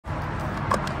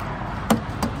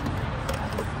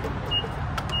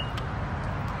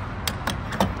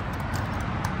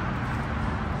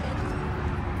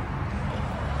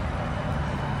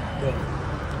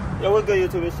What's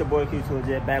good, YouTube? It's your boy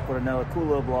Q2Legit back with another cool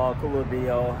little vlog, cool little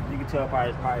video. You can tell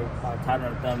probably title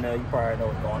on the thumbnail. You probably know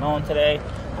what's going on today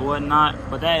or whatnot,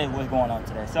 but that is what's going on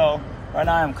today. So right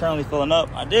now I'm currently filling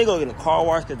up. I did go get a car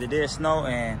wash because it did snow,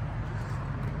 and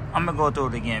I'm gonna go through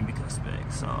it again because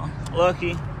spec. So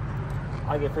lucky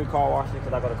I get free car washes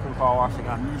because I got a cool car wash. I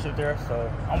got membership there,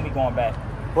 so I'm gonna be going back.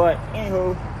 But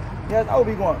anywho, yes, I will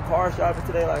be going car shopping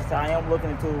today. Like I said, I am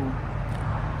looking into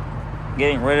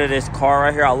getting rid of this car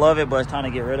right here. I love it, but it's time to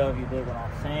get rid of. You dig what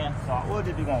I'm saying? So I will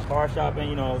just be going car shopping.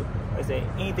 You know, like I say,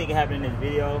 anything can happen in this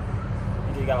video.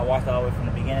 You just gotta watch it all the way from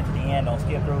the beginning to the end. Don't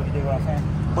skip through. You dig what I'm saying?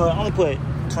 But I only put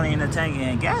 20 in the tank,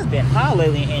 and gas been high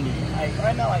lately in Indy. Like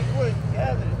right now, like what?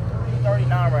 Gas is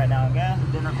 $3.39 right now. Gas is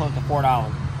dinner close to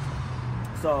 $4.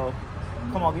 So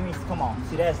come on, give me. Come on.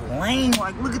 See, that's lame.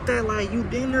 Like look at that. Like you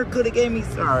dinner could have gave me.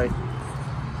 Sorry.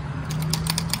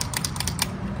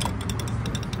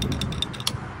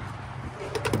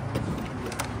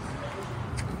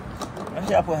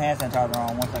 I put hand sanitizer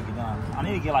on once I get done. I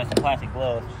need to get like some plastic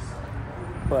gloves,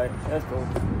 but that's cool.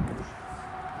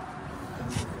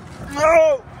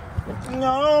 No,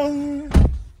 no.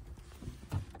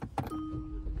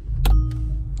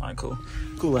 All right, cool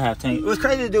to have tank. It was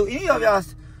crazy to do. Any of y'all,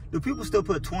 do people still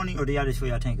put 20 or do y'all just fill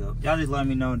y'all tank up? Y'all just let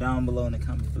me know down below in the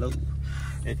comments below.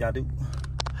 If y'all do,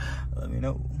 let me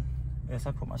know. Yes,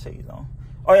 I put my shades on.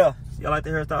 Oh yeah, y'all like the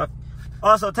hairstyle?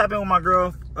 Also, tap in with my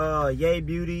girl, Yay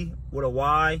Beauty with a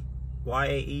Y,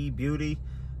 Y-A-E Beauty.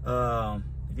 If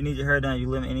you need your hair done, you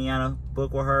live in Indiana,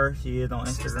 book with her. She is on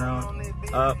Instagram.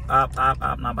 Up.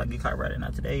 Not about to get copyrighted.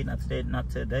 Not today.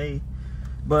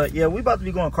 But yeah, we about to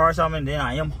be going car shopping. Then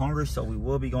I am hungry, so we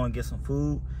will be going to get some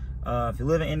food. If you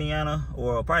live in Indiana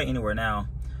or probably anywhere now,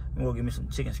 I'm gonna give me some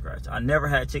chicken scratch. I never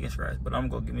had chicken scratch, but I'm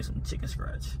gonna give me some chicken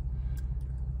scratch.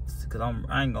 Cause I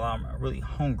ain't gonna lie, I'm really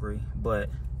hungry, but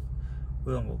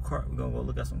we're gonna go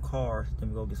look at some cars, then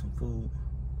we go get some food.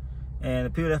 And the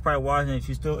people that's probably watching,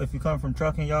 if you come from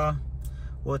trucking, y'all,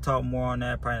 we'll talk more on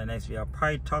that probably in the next video. I'll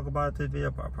probably talk about this video,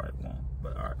 but I probably won't.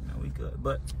 But all right, man, we good.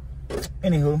 But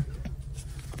anywho,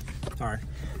 sorry.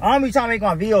 I don't be trying to make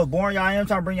my videos boring, y'all. I am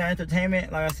trying to bring y'all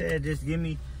entertainment. Like I said,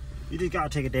 you just gotta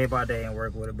take it day by day and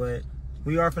work with it. But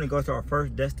we are finna go to our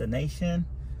first destination.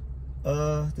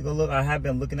 To go look. I have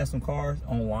been looking at some cars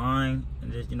online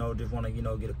and just want to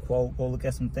get a quote, go look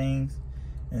at some things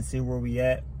and see where we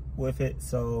at with it.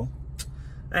 So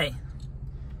hey,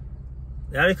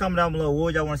 y'all just comment down below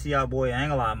what y'all want to see y'all boy. I ain't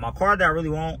gonna lie, my car that I really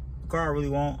want,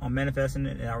 I'm manifesting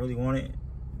it and I really want it.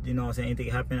 You know what I'm saying? Anything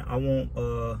can happen. I want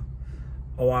a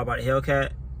Widebody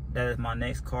Hellcat. That is my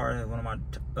next car. That's one of my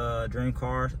dream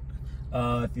cars.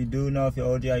 If you do know, if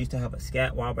you're OG, I used to have a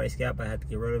Scat, Widebody Scat, but I had to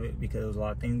get rid of it because there was a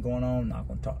lot of things going on. I'm not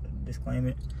going to disclaim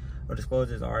it or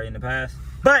disclose it's already in the past.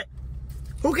 But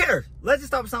who cares? Let's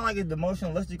just stop sounding like it's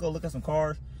demotion. Let's just go look at some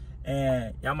cars.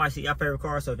 And y'all might see your favorite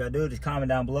car. So if y'all do, just comment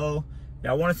down below. If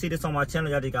y'all want to see this on my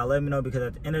channel, y'all just got to let me know, because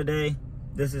at the end of the day,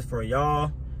 this is for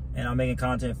y'all. And I'm making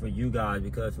content for you guys,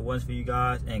 because if it wasn't for you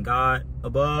guys and God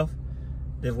above,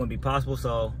 this wouldn't be possible.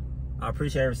 So I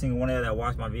appreciate every single one of you that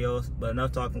watched my videos. But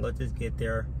enough talking, let's just get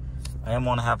there. I am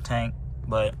on a half tank,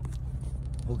 but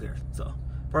who cares? So,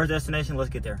 first destination,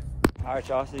 let's get there. All right,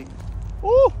 y'all, see.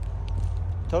 Woo!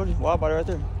 Told you, Widebody right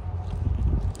there.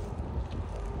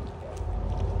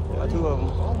 Got two of them.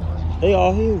 They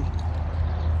all huge.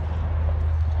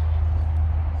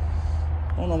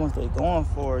 I don't know how much they going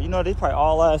for. You know, they probably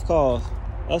all last calls.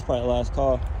 That's probably the last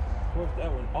call. What's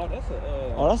that one? Oh, that's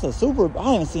a... Oh, that's a super...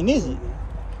 I haven't seen this.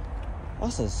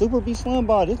 That's a Super B Slim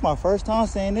Body. This is my first time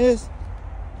seeing this.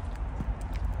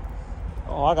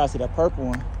 Oh, I gotta see that purple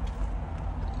one.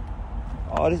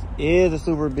 Oh, this is a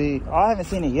Super B. Oh, I haven't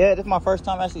seen it yet. This is my first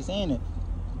time actually seeing it.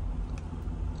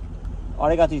 Oh,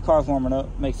 they got these cars warming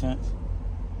up. Makes sense.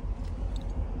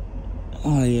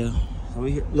 Oh, yeah. So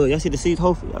we here. Look, y'all see the seat?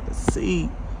 Hopefully, y'all can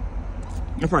see.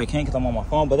 You probably can't because I'm on my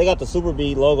phone, but they got the Super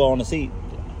B logo on the seat.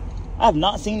 I have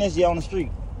not seen this yet on the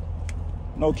street.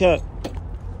 No cap.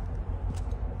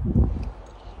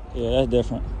 Yeah, that's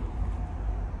different.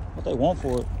 What they want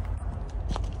for it?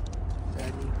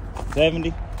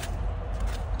 70.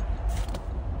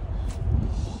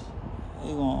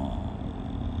 They want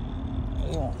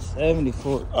 70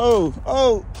 for it. Oh.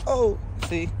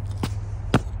 See?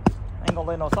 Ain't gonna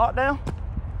lay no salt down.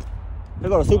 They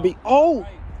go to Super B. Oh!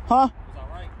 Huh?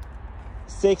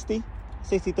 60.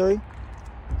 63.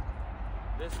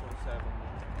 This one's 70.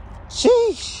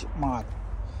 Sheesh! My.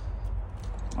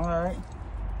 Alright.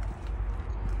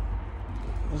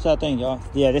 What's y'all think, y'all?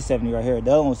 Yeah, this 70 right here. The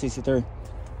other one was 63.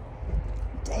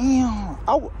 Damn.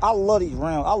 I love these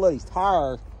rims. I love these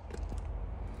tires.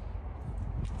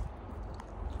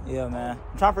 Yeah, man.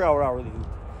 I'm trying to figure out what I really do.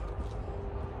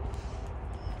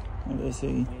 Let's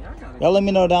see. Y'all let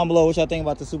me know down below what y'all think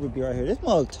about the Super B right here. This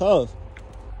mug tough.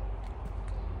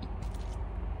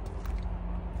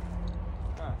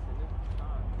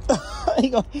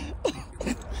 This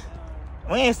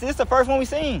is the first one we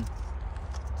seen.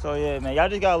 So yeah, man, y'all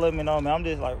just gotta let me know, man. I'm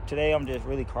just like, today I'm just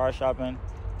really car shopping.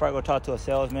 Probably go talk to a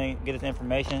salesman, get his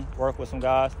information, work with some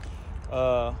guys.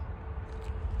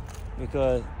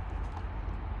 Because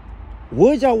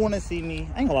would y'all want to see me?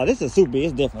 I ain't gonna lie, this is Super B,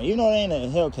 it's different. Even though it ain't a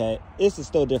Hellcat, this is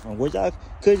still different.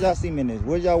 Could y'all see me in this?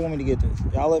 Would y'all want me to get this?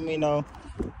 Y'all let me know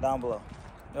down below.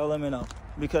 Y'all let me know.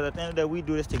 Because at the end of the day, we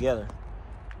do this together.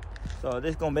 So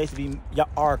this is gonna basically be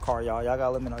our car, y'all. Y'all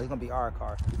gotta let me know. It's gonna be our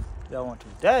car. Y'all want to?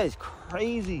 That is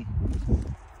crazy.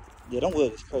 Yeah, don't wheel.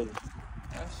 It's crazy.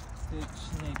 That's thick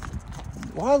snake.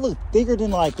 Why it look thicker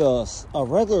than like a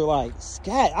regular like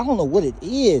Scat? I don't know what it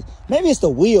is. Maybe it's the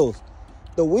wheels.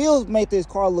 The wheels make this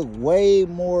car look way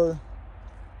more.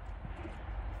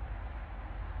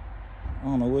 I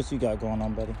don't know what you got going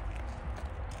on, buddy.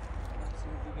 Let's see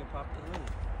if we can pop the hood.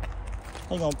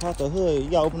 How you gonna pop the hood?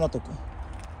 You gotta open up the.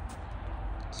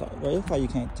 Sorry, bro. That's why you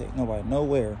can't take nobody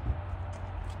nowhere.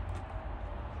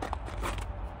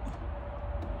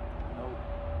 Nope.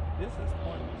 This is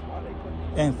pointless. Why they put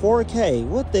these? And 4K.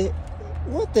 What the? I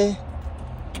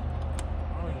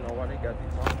don't even know why they got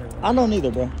these on here. I don't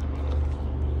either, bro.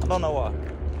 I don't know why.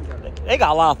 They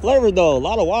got a lot of flavor though. A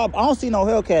lot of wild. I don't see no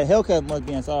Hellcat. Hellcat must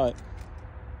be inside.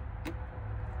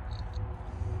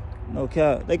 No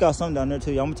cap. They got something down there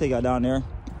too. I'm gonna take y'all down there.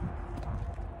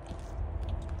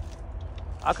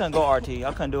 I couldn't go RT.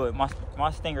 I couldn't do it. My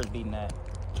Stinger's beating that.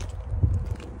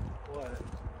 What?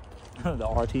 The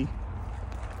RT.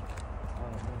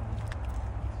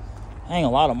 I ain't a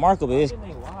lot of markup. It's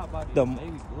the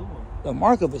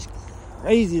markup is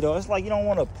crazy though. It's like you don't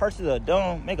want to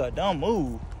make a dumb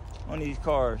move on these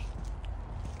cars.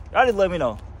 Y'all just let me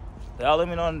know. Y'all let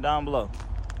me know down below.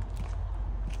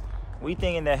 We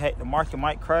thinking that hey, the market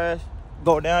might crash,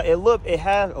 go down. It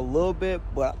has a little bit,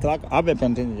 but I've been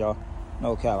paying attention, y'all.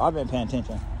 No cap, I've been paying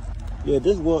attention. Yeah,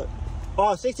 this what?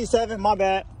 Oh, 67. My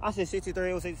bad. I said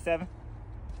 63. It was 67.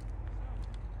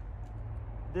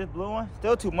 This blue one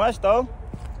still too much though.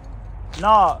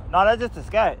 No, that's just a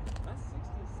Scat.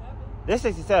 That's 67. This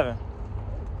 67.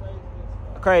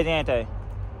 Crazy, ain't they?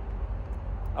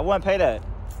 I wouldn't pay that.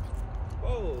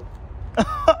 Whoa.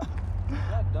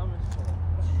 That dumb as shit.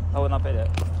 I would not pay that.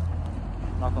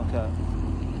 Not gonna cap.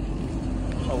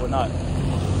 I would not.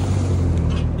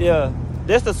 Yeah,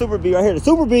 this the Super B right here. The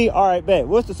Super B. All right, bet.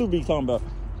 What's the Super B talking about?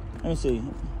 Let me see.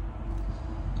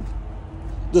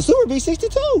 The Super B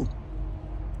 62.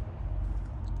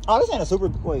 Oh, this ain't a Super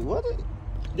B. Wait, what?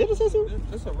 Did it say Super?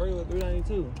 This a regular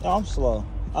 392. Oh, I'm slow.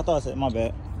 I thought I said my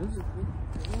bad.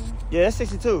 Yeah, it's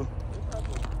 62.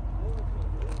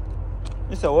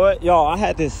 You said what? Y'all, I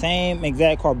had this same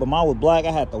exact car, but mine was black.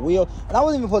 I had the wheel, and I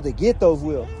wasn't even supposed to get those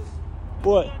wheels.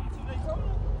 What?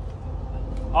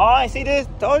 Oh, I see this?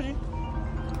 Told you.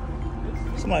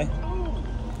 Somebody.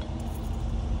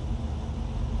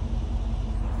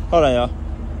 Hold on, y'all.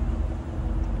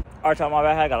 All right, y'all, my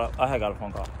bad. I had got a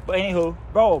phone call. But anywho,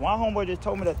 bro, my homeboy just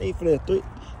told me that they for the 3.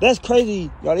 That's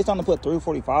crazy, y'all. They starting to put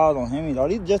 345s on him. Y'all,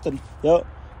 these just on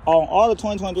all the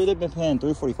 2023, they've been paying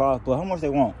 345. But how much they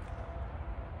want?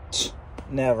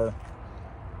 Never.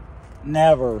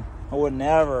 I would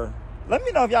never. Let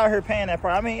me know if y'all here paying that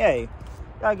price. I mean, hey,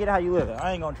 y'all get it how you live it.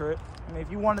 I ain't gonna trip. I mean,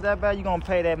 if you want it that bad, you gonna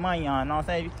pay that money on. You know what I'm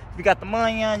saying? If you got the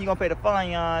money on, you gonna pay the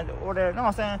fine on, or whatever. You know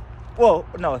what I'm saying? Well,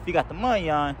 no, if you got the money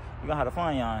on, you gonna have the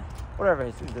fine on. Whatever it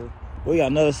is to do. We got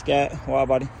another Scat,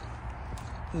 Widebody.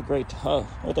 This is great tough.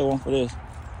 What they want for this?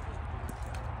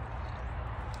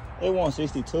 They want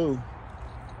 62.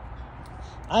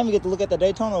 I didn't even get to look at the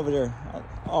Daytona over there.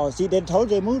 Oh, see, they told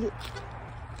you they moved it.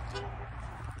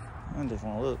 I just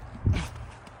want to look.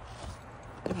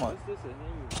 Come on.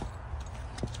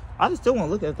 I just still want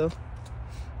to look at it though.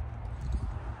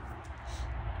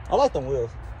 I like them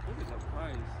wheels. Look at the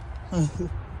price.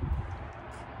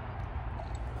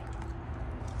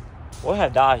 What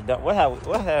have Dodge done? What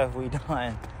have we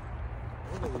done?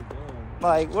 What are we doing?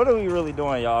 Like, what are we really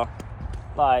doing, y'all?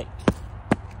 Like,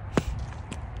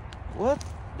 what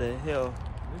the hell?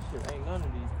 This shit ain't none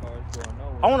of these cars going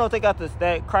nowhere. I want to know if they got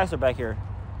that Chrysler back here.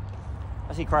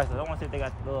 I see Chrysler. I want to see if they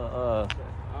got the the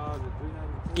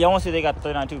 392? Yeah, I want to see if they got the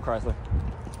 392 Chrysler.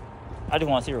 I just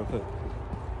want to see real quick. I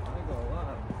ain't gonna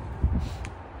lie.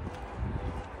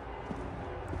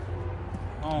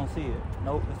 I don't see it.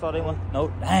 Nope. That's all they want.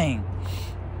 Nope. Dang.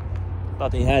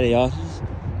 Thought they had it, y'all.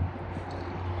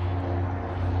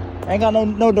 Ain't got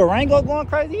no Durango going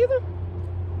crazy either.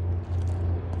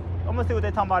 I'm gonna see what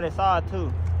they talking about inside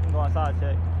too. I'm gonna go inside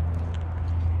check.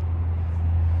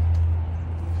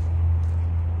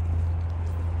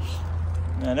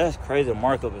 Man, that's crazy.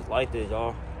 Markup is like this,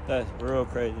 y'all. That's real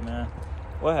crazy, man.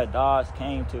 What had Dodge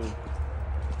came to?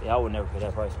 Yeah, I would never pay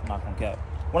that price. I'm not gonna cap.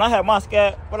 When I had my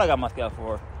Scat, what I got my Scat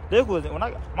for? This was when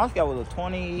my Scat was a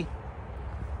 20.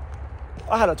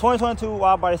 I had a 2022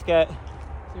 wide body Scat.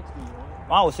 61.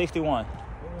 Mine was 61. I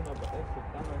went up an extra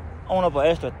 $1,000. I went up an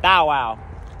extra thou wow.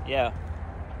 Yeah.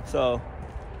 So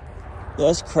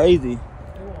that's crazy.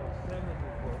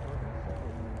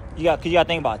 You got to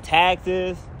think about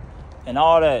taxes and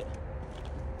all that.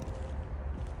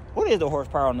 What is the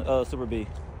horsepower on the Super B?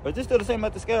 Or is this still the same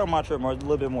at the scale on my trip, or is it a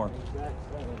little bit more?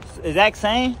 Exact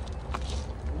same?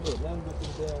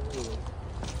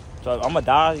 So I'm a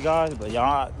Dodge, you guys, but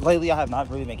y'all lately I have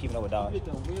not really been keeping up with Dodge. You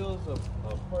get the wheels of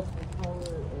perfect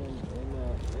color and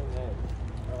that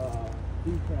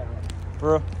decal.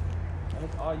 For real?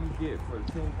 That's all you get for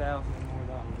 $10,000 more.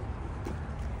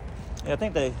 Yeah, I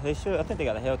think they should. I think they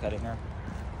got a Hellcat in here.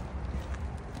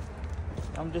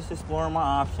 I'm just exploring my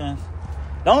options.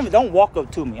 Don't walk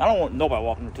up to me. I don't want nobody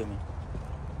walking up to me.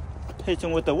 Hit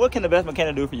him with the, what can the best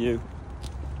mechanic do for you?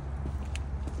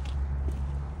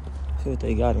 See what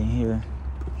they got in here.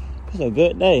 It's a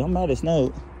good day. I'm mad it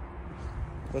snowed,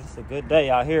 but it's a good day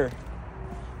out here.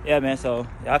 Yeah, man. So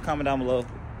y'all comment down below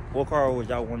what car would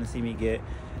y'all want to see me get,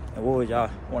 and what would y'all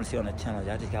want to see on the channel.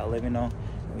 Y'all just gotta let me know,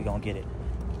 and we gonna get it.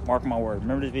 Mark my word.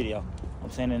 Remember this video.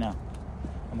 I'm saying it now.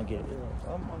 I'm gonna get it.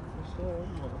 Yeah, I'm for sure.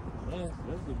 Yeah,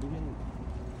 that's the beginning.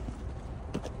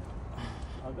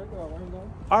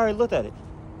 I already looked at it.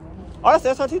 Oh, that's the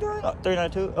SRT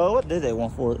 392. Oh, what did they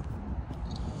want for it?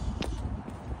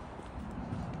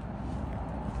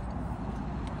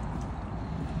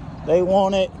 They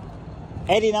wanted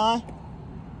 89.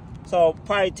 So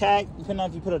probably tag, depending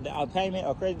on if you put a payment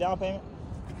or credit down payment.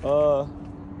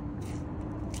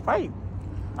 Probably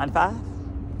 95.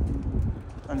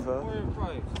 95.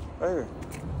 Where?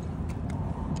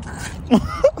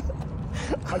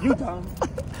 Are you dumb?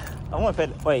 I want to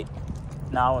pay. Wait,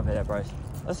 nah, I want to pay that price.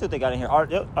 Let's see what they got in here. I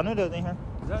knew they was in here.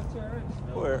 Is that TRX?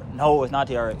 No. Where? No, it's not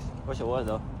TRX. Wish it was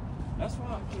though. That's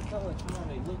why I keep telling you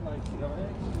they look like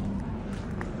TRX.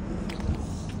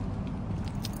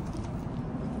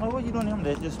 What are you doing in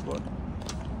there? Just what?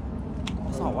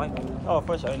 It's not white. Oh,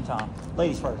 first shot anytime.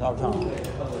 Ladies first, all the time.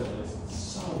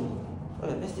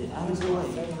 Look at this shit.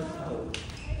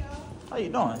 How you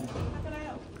doing?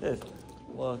 This.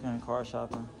 Looking, car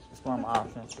shopping. Exploring my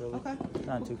options, really. Okay.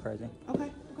 Nothing too crazy. Okay.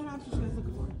 What kind of options you guys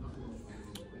looking for?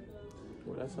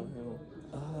 Well, that's on him.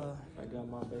 I got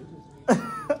my babies.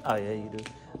 Oh yeah, you do.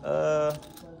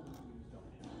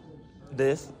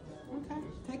 This. Okay.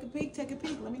 Take a peek. Take a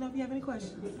peek. Let me know if you have any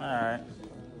questions. All right.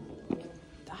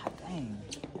 God dang.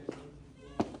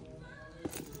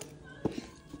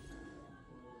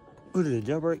 What is it,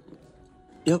 jailbreak?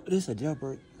 Yep, it is a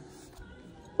jailbreak.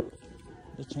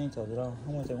 This chainsaw it all.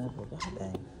 How much they want for? God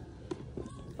dang.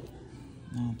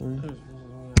 93.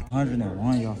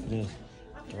 101 y'all for this.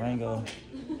 Durango.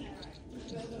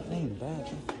 That ain't bad.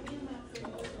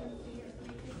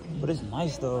 But it's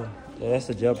nice though. Yeah, that's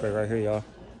the jailbreak right here, y'all.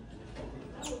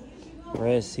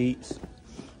 Red seats.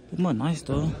 It's more nice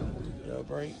though.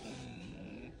 Jailbreak.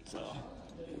 So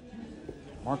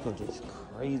Marco just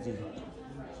crazy.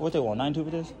 What they want? 92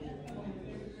 for this?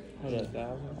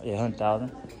 100,000. Yeah, 100,000.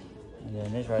 And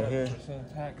then this right here.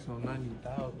 100% tax on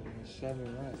 90,000.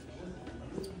 7 racks.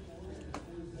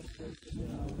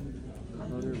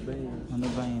 100 bands.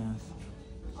 100 bands.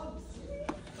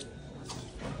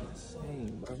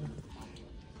 Insane, brother.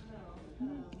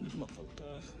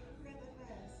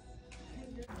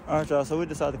 Alright, y'all, so we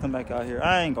decided to come back out here.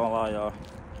 I ain't gonna lie, y'all.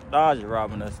 Dodge is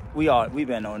robbing us. We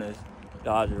been on this.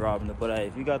 Dodge is robbing us. But hey,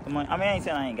 if you got the money, I mean, I ain't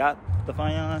saying I ain't got the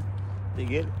fine to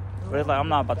get it. But it's like I'm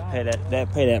not about to pay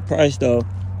that price though.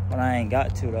 But I ain't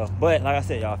got to though. But like I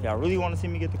said, y'all, if y'all really want to see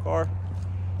me get the car,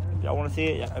 if y'all want to see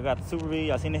it, I got the Super B.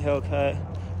 Y'all seen the Hellcat.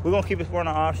 We're gonna keep exploring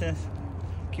our options.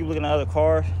 Keep looking at other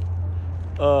cars.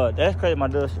 That's crazy. My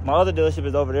other dealership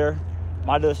is over there.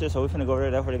 My dealership, so we're finna go over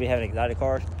there. That's where they be having exotic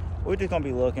cars. We're just gonna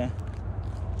be looking.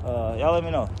 Y'all let me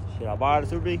know. Should I buy the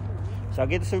Super B? Should I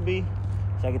get the Super B?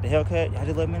 Should I get the Hellcat? Y'all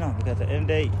just let me know, because at the end of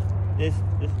the day, this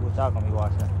is what y'all gonna be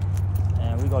watching,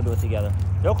 and we're gonna do it together.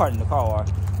 Your car's in the car wash.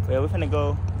 But yeah, we're finna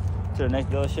go to the next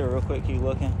dealership real quick. Keep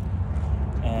looking,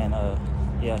 and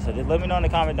yeah. So just let me know in the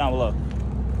comment down below.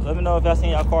 Let me know if y'all seen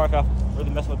y'all car, if y'all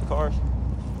really messing with the cars.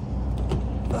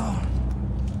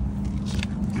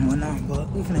 Well, nah,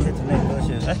 but we finna hit the next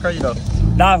dealership. That's crazy though.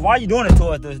 Nah, why you doing it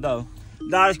towards this though?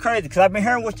 Nah, it's crazy, because I've been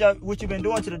hearing what you've been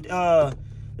doing to the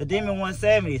The Demon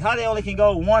 170s. How they only can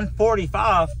go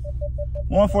 145?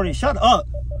 140. Shut up.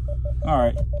 All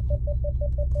right.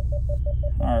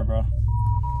 All right, bro.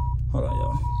 Hold on,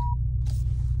 y'all.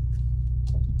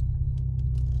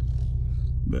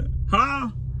 But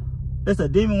how? It's a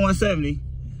Demon 170,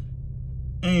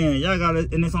 and y'all got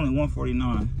it, and it's only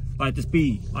 149. Like the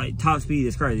speed, like top speed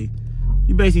is crazy.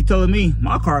 You basically telling me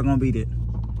my car gonna beat it.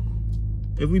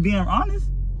 If we being honest,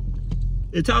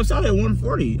 it tops out at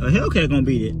 140. A Hellcat gonna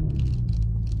beat it.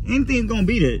 Anything's gonna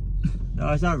beat it.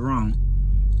 Y'all wrong.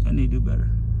 I need to do better.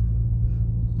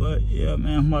 But yeah,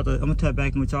 man, I'm gonna tap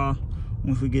back in with y'all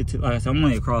once we get to. Like I said, I'm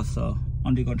only across, so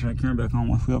I'm just gonna try to turn back on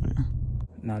once we up there.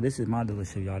 Now this is my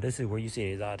dealership, y'all. This is where you see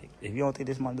exotic. If you don't think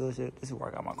this is my dealership, this is where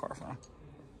I got my car from.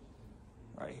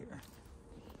 Right here.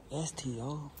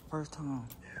 STO, first time.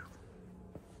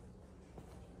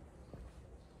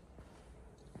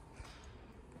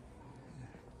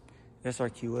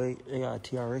 SRQ8, they got a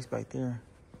TRX back there.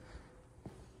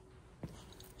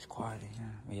 It's quiet in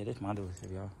here. Yeah, this is my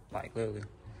dealership, y'all. Like, literally.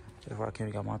 That's where I came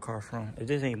and got my car from. If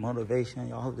this ain't motivation,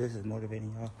 y'all, hope this is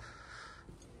motivating y'all.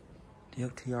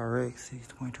 Yep, TRX,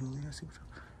 622 liter.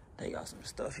 They got some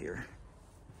stuff here.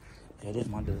 Yeah, this is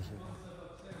my dealership.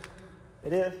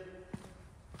 It is?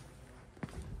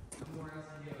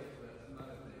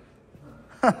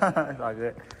 It's all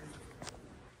good.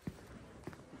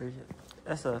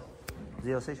 That's a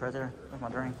Z06 right there. That's my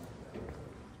dream.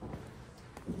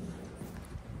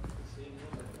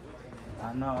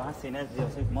 I know, I seen that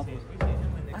Z06 multiple.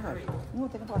 You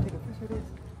want to think about taking a picture of this?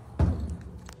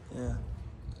 Yeah.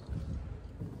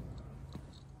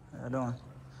 How you doing?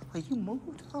 Wait, you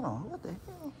moved? Hold on, what the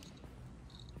hell?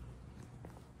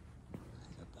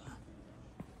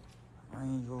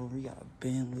 Range Rover, you got a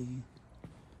Bentley.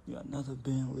 You got another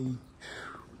Bentley.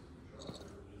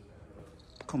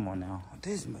 Come on now.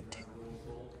 This material.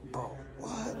 Bro,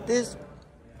 what? This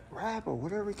wrap or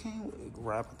whatever it came with.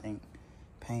 Wrap, I think.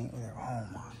 Paint, whatever. Oh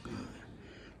my god.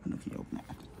 I don't know if you open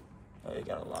that. Oh, you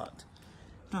got a lot.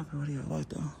 Not really a lot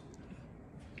though.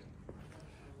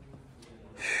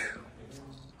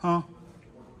 Huh?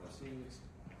 I seen this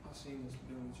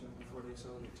building before they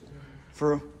sold it to me.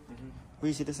 For real? Where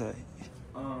you see this at?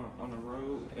 On the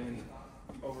road and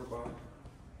over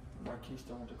by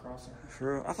Keystone at the crossing.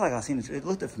 For real? I feel like I seen it. It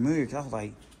looked familiar because I was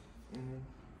like,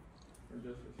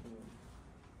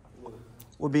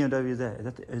 what BMW is that?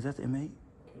 Is that the M8?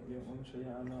 Yeah, let me show you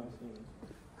how I know I've seen it.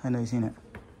 I know you seen it.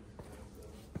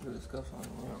 There's a scuff on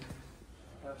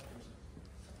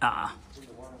it.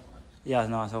 Yeah,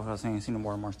 no, that's what I was saying. I seen the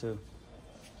watermarks too.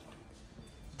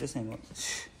 This ain't what.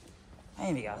 I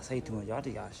ain't even gotta say too much. Y'all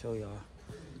just gotta show y'all.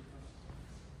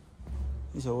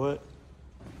 You said what?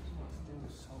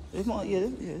 It's more, yeah,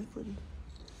 it's pretty. It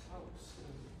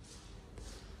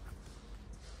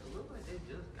looked like they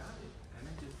just got it and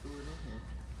they just threw it in here.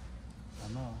 I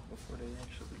know. Before they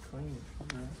actually cleaned it.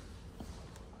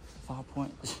 5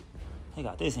 points. They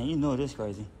got this, and you know this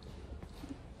crazy.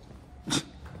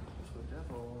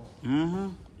 Mm-hmm.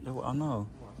 I know.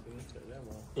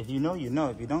 If you know, you know.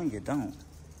 If you don't, you don't.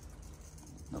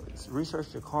 No,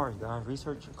 research your cars, guys.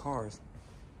 Research your cars.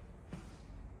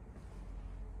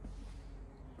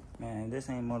 Man, this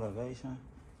ain't motivation.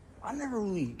 I never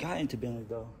really got into Bentley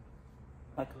though.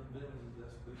 Like,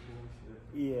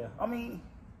 yeah. I mean,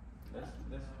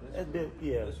 that's big.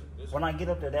 Yeah. When I get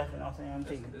up there, that's what I'm saying. I'm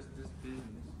thinking. This business, man.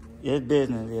 Yeah, it's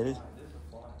business. Yeah, this. This is a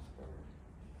fly spurt.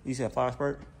 You said fire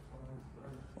spurt?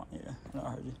 Yeah,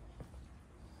 I heard you.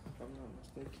 If I'm not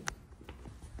mistaken,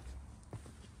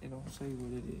 it don't say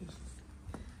what it is.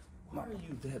 Why are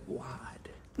you that wide?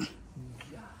 Look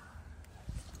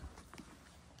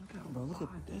how Bro, look wide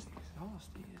at this. exhaust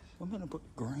is. I'm gonna put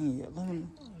green. Yeah, let me.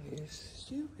 Oh, it's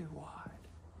stupid wide.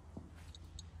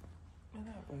 Man,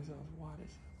 that exhaust wide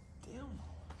as damn.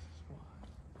 This is wide.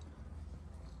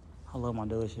 I love my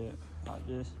dealership. Like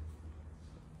this.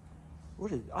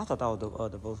 What is? I thought that was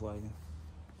the Volkswagen.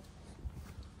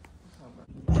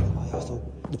 Also,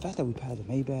 the fact that we passed the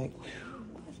Maybach.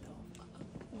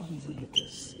 What is it? The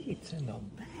seats in the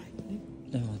back.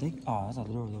 No, I think. Oh, that's not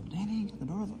the doors open. Dang, the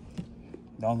doors open.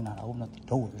 No, I'm not opening up the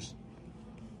doors.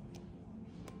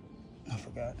 I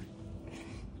forgot.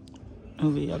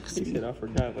 Oh, yeah, I can see He said, I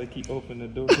forgot. Like, keep opening the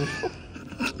door.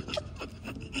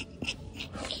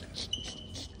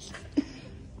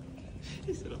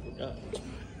 He said, I forgot.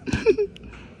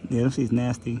 Yeah, this is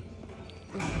nasty.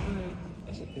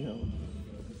 That's a damn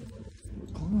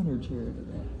recliner chair to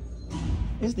that.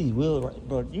 It's these wheels, right,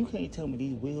 bro. You can't tell me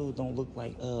these wheels don't look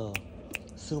like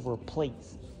silver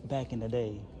plates back in the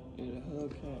day. Yeah, the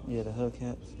hubcap. Yeah, the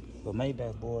hubcaps. But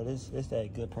Maybach, boy, this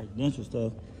that good presidential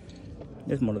stuff.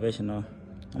 This motivation though.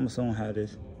 I'm assuming have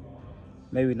this.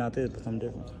 Maybe not this, but something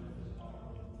different.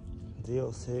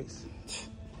 Z06.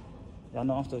 Y'all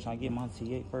know I'm still trying to get my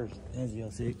T8 first. Then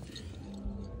Z06.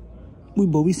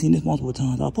 But we seen this multiple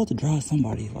times. I was supposed to drive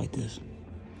somebody like this.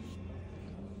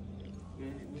 Yeah,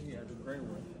 the gray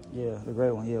one. Yeah, the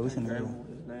gray one. Yeah, we seen the gray one. one.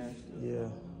 Is nasty. Yeah.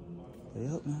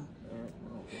 Yep, man.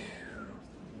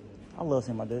 I love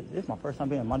seeing my dude. This is my first time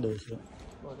being in my dealership.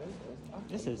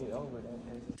 This is.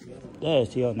 Yeah,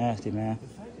 it's still nasty, man. The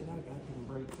fact that I got them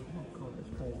brakes in my car is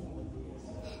crazy.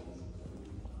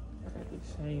 I got the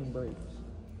same brakes.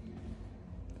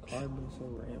 Carbon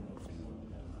ceramic.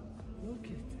 Look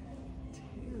at that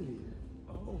interior.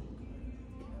 Oh.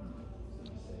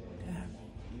 Damn.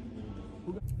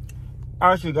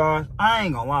 Alright, you guys. I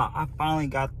ain't gonna lie. I finally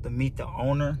got to meet the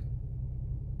owner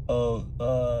of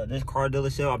this car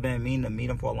dealership. I've been meaning to meet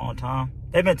him for a long time.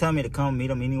 They've been telling me to come meet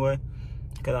him anyway,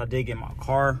 because I did get my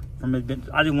car from his business.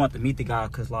 I didn't want to meet the guy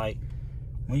because, like,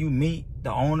 when you meet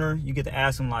the owner, you get to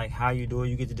ask him, like, how you do it.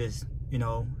 You get to just, you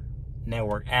know,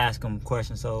 network, ask him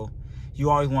questions. So you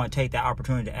always want to take that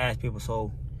opportunity to ask people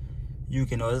so you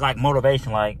can know. It's like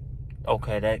motivation, like,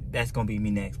 okay, that's going to be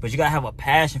me next. But you got to have a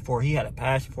passion for it. He had a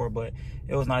passion for it, but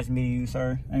it was nice meeting you,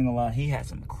 sir. I ain't going to lie. He had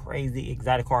some crazy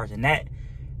exotic cars, and that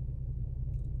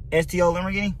STO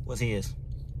Lamborghini was his.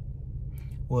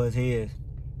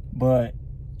 But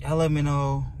y'all let me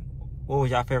know what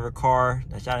was y'all favorite car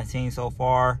that y'all done seen so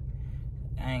far.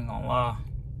 I ain't gonna lie.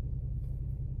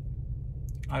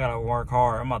 I gotta work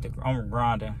hard. I'm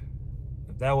grinding.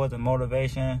 If that wasn't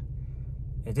motivation,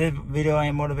 if this video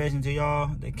ain't motivation to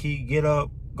y'all to get up,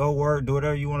 go work, do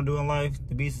whatever you want to do in life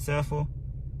to be successful,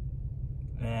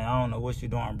 man, I don't know what you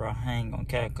doing, bro. I ain't gonna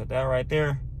care, cause that right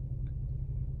there,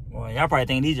 well, y'all probably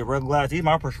think these are regular glasses. These are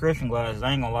my prescription glasses.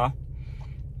 I ain't gonna lie.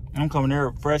 I'm coming there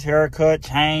with fresh haircut,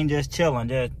 chain, just chilling,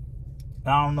 just,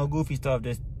 I don't know, goofy stuff,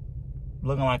 just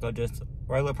looking like a just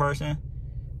regular person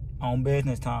on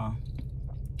business time.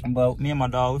 But me and my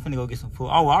dog, we finna go get some food.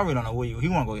 Oh, I really don't know where he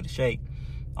wanna go get a shake.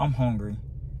 I'm hungry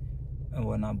and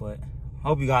whatnot, but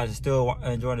hope you guys are still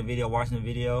enjoying the video, watching the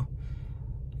video.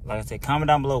 Like I said, comment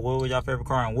down below what was y'all favorite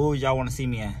car and what would y'all want to see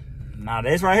me in. Now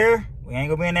this right here, we ain't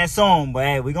gonna be in that soon, but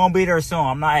hey, we gonna be there soon.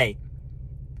 I'm not, hey,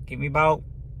 give me about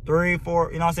 3,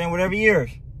 4, you know what I'm saying, whatever years.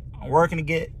 I'm working to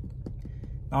get, you know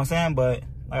what I'm saying? But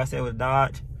like I said with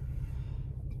Dodge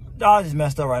is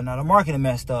messed up right now. The market is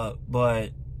messed up, but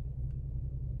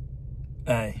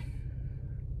hey,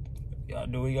 y'all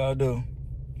do what y'all do.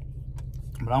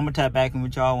 But I'm gonna tap back in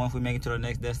with y'all once we make it to the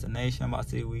next destination. I'm about to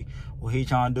see what he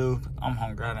trying to do. I'm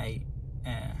hungry, I haven't ate.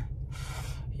 And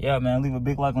yeah, man, leave a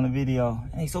big like on the video.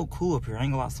 And he's so cool up here. I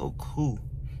ain't gonna lie, so cool.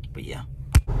 But yeah.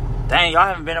 Dang, y'all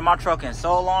haven't been in my truck in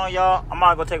so long, y'all. I'm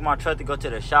gonna go take my truck to go to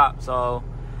the shop. So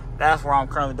that's what I'm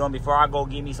currently doing before I go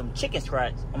get me some chicken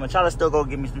scratch. I'm gonna try to still go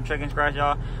get me some chicken scratch,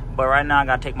 y'all. But right now I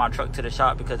gotta take my truck to the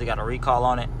shop because they got a recall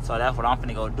on it. So that's what I'm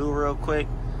finna go do real quick.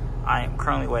 I am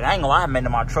currently waiting. I ain't gonna lie, I haven't been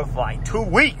in my truck for like 2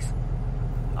 weeks.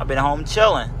 I've been home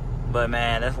chilling. But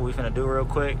man, that's what we finna do real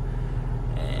quick.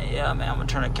 And yeah, man, I'm gonna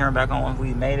turn the camera back on if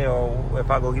we made it or if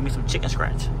I go get me some chicken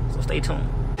scratch. So stay tuned.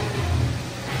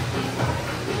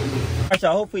 Alright,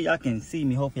 y'all, hopefully y'all can see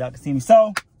me.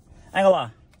 So, I ain't gonna lie.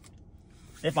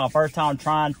 It's my first time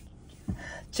trying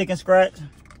chicken scratch.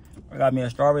 I got me a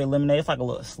strawberry lemonade. It's like a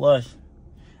little slush.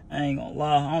 I ain't gonna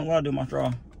lie. I don't know what to do with my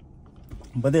straw.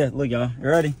 But this, look, y'all. You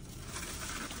ready?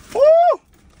 Woo!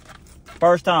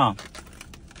 First time.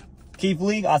 Keith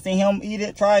Lee, I seen him eat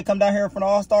it. Try it. Come down here for the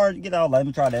All-Star. Get out. Let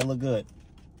me try that. It look good.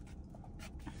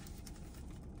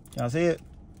 Y'all see it?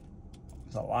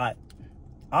 It's a lot.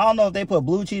 I don't know if they put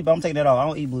blue cheese, but I'm taking that off. I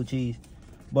don't eat blue cheese.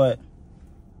 But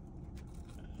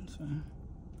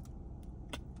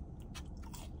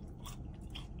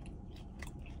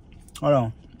hold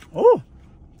on. Ooh.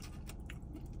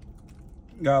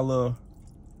 Got a little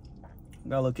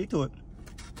kick to it.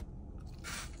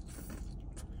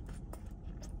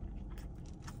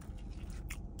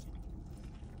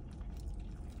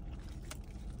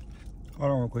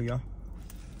 Hold on real quick, y'all.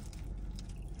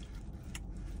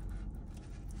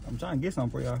 I'm trying to get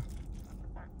something for y'all.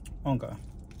 Okay.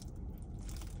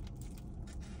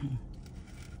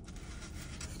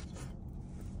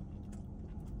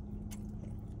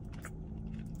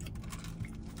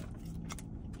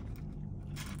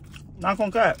 Not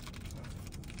gonna cut.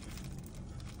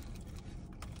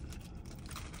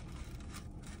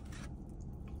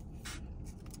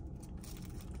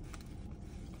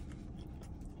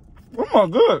 Oh my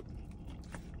god.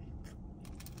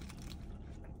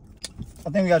 I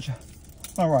think we got you.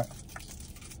 All right.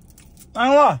 I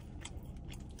ain't gonna lie.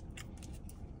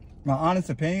 My honest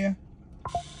opinion,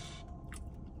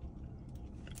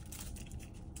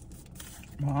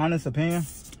 honest opinion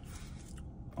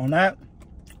on that,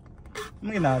 I'm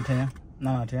gonna get 9 out of 10.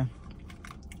 9 out of 10.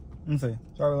 Let me see.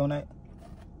 Sorry on that.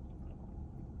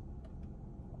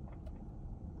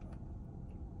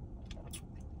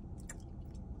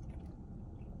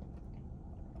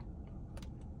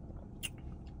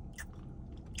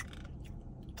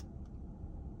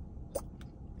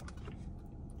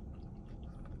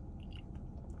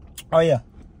 Oh yeah,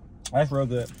 that's real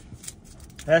good.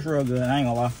 That's real good. I ain't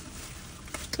gonna lie.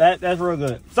 That's real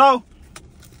good. So,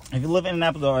 if you live in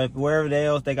Indianapolis or if wherever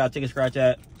else they got chicken scratch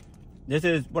at, this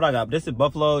is what I got. This is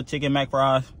buffalo chicken mac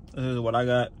fries. This is what I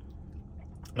got.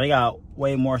 They got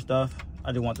way more stuff.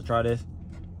 I just want to try this.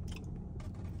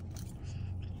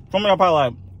 Some of y'all probably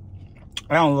like,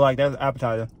 I don't like that's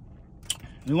appetizer.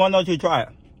 You want to know what you try it?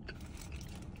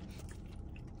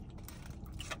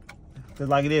 Cause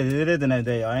like it is the next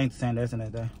day. I ain't saying that's the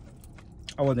next day.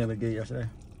 I wasn't able to get it yesterday.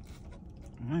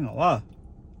 I ain't gonna lie.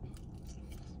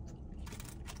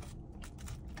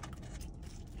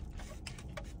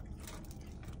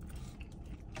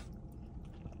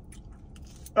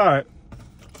 All right.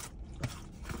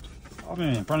 I've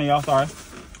been in front of y'all, sorry.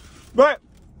 But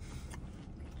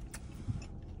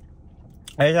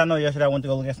as y'all know, yesterday I went to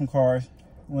go look at some cars.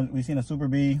 We seen a Super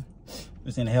B,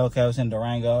 we seen a Hellcat, we seen a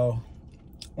Durango,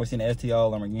 we seen the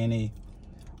STO, Lamborghini,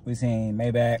 we seen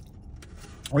Maybach.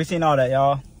 We seen all that,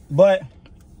 y'all. But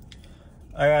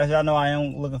as y'all know, I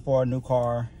am looking for a new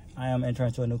car. I am entering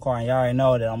into a new car, and y'all already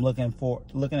know that I'm looking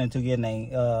into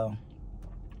getting a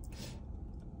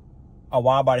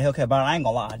Widebody Hellcat. But I ain't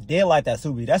gonna lie, I did like that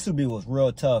Super B. That Super B was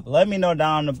real tough. Let me know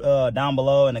down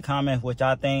below in the comments what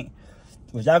y'all think.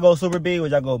 Would y'all go Super B?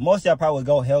 Would y'all go? Most of y'all probably would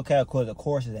go Hellcat because of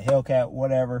course it's a Hellcat,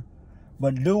 whatever.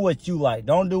 But do what you like.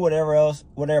 Don't do what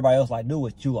everybody else like. Do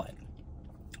what you like.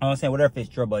 I'm saying whatever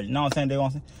fits your budget. You know what I'm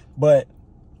saying? But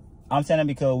I'm saying that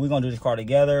because we're gonna do this car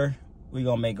together. We're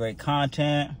gonna make great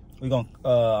content.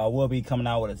 I will be coming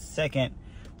out with a second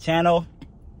channel.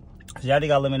 So y'all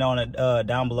gotta let me know in the,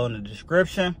 down below in the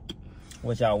description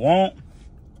what y'all want,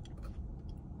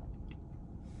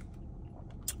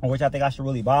 or what y'all think I should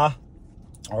really buy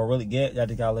or really get. Y'all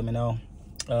just gotta let me know.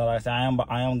 Like I said,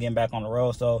 I am getting back on the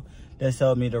road, so this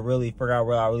helped me to really figure out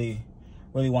what I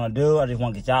really want to do. I just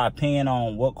want to get y'all opinion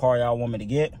on what car y'all want me to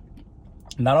get.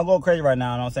 Now, don't go crazy right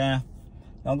now, you know what I'm saying?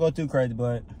 Don't go too crazy,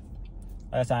 but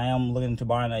like I said, I am looking to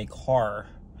buying a car,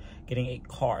 getting a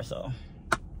car. So,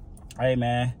 hey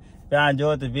man, if y'all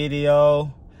enjoyed the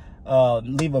video,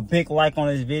 leave a big like on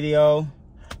this video.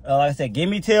 Like I said, give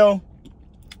me till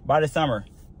by the summer,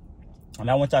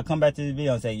 and I want y'all to come back to this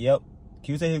video and say, yep,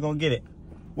 Q said he's gonna get it.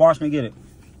 Watch me get it.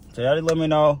 So y'all just let me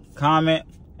know, comment,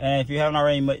 and if you haven't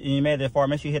already, you made it this far,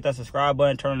 make sure you hit that subscribe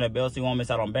button, turn on that bell so you won't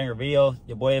miss out on banger videos.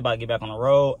 Your boy about to get back on the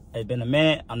road. It's been a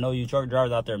minute. I know you truck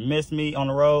drivers out there miss me on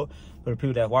the road. For the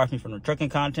people that watch me from the trucking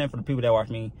content, for the people that watch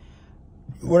me,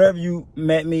 whatever you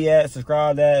met me at,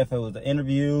 subscribe to that. If it was the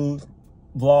interviews,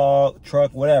 vlog,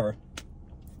 truck, whatever.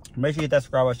 Make sure you hit that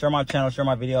subscribe button, share my channel, share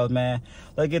my videos, man.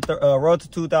 Let's get the road to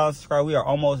 2,000 subscribers. We are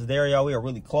almost there, y'all. We are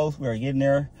really close. We are getting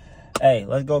there. Hey,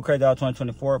 let's go crazy out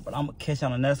 2024. But I'm gonna catch you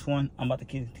on the next one. I'm about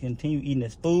to continue eating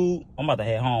this food. I'm about to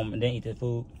head home and then eat this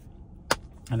food.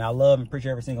 And I love and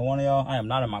appreciate every single one of y'all. I am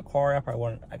not in my car.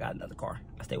 I got another car.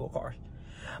 I stay with cars.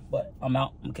 But I'm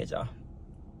out. I'm gonna catch y'all.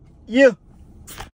 Yeah.